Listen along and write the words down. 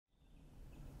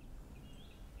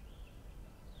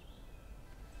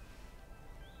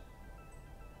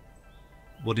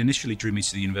What initially drew me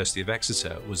to the University of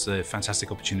Exeter was the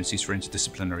fantastic opportunities for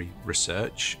interdisciplinary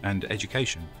research and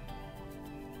education.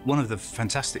 One of the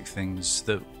fantastic things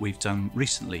that we've done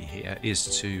recently here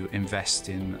is to invest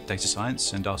in data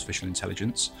science and artificial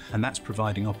intelligence, and that's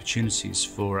providing opportunities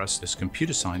for us as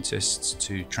computer scientists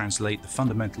to translate the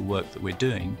fundamental work that we're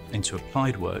doing into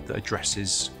applied work that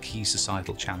addresses key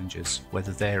societal challenges,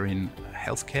 whether they're in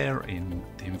healthcare, in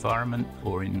the environment,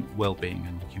 or in well-being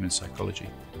and human psychology.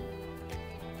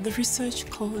 The research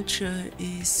culture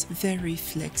is very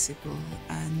flexible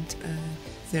and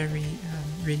very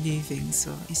relieving,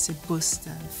 so it's a booster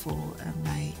for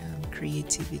my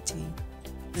creativity.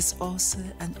 There's also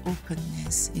an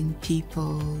openness in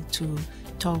people to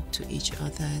talk to each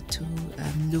other, to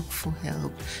look for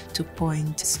help, to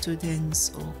point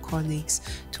students or colleagues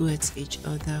towards each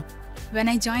other. When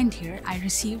I joined here, I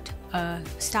received a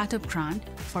startup grant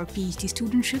for PhD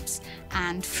studentships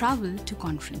and travel to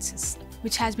conferences,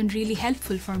 which has been really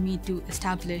helpful for me to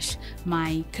establish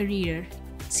my career.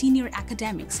 Senior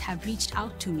academics have reached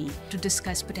out to me to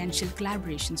discuss potential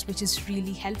collaborations, which is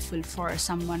really helpful for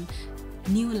someone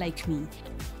new like me.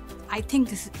 I think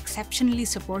this is exceptionally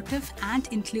supportive and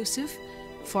inclusive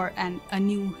for a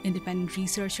new independent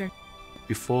researcher.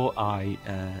 Before I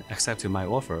accepted my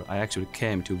offer, I actually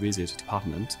came to visit the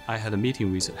department. I had a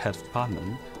meeting with the head of the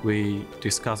department. We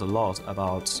discussed a lot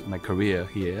about my career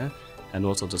here and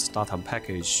also the startup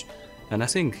package. And I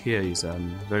think here is a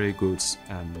very good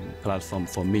platform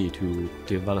for me to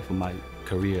develop my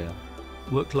career.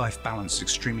 Work-life balance is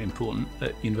extremely important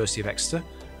at University of Exeter.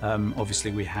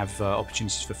 Obviously, we have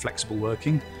opportunities for flexible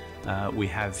working. We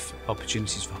have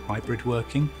opportunities for hybrid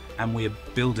working, and we are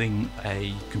building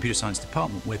a computer science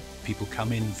department where people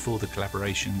come in for the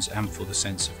collaborations and for the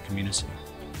sense of community.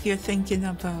 If you're thinking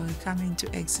about coming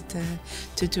to Exeter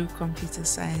to do computer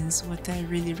science, what I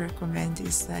really recommend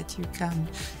is that you come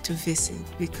to visit,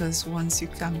 because once you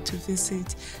come to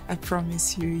visit, I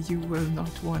promise you, you will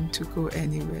not want to go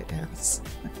anywhere else.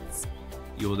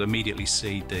 You'll immediately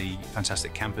see the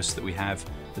fantastic campus that we have,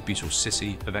 the beautiful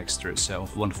city of Exeter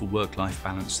itself, wonderful work-life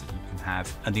balance that you can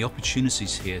have, and the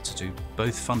opportunities here to do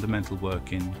both fundamental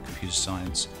work in computer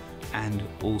science and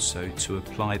also to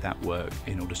apply that work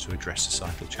in order to address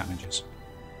societal challenges.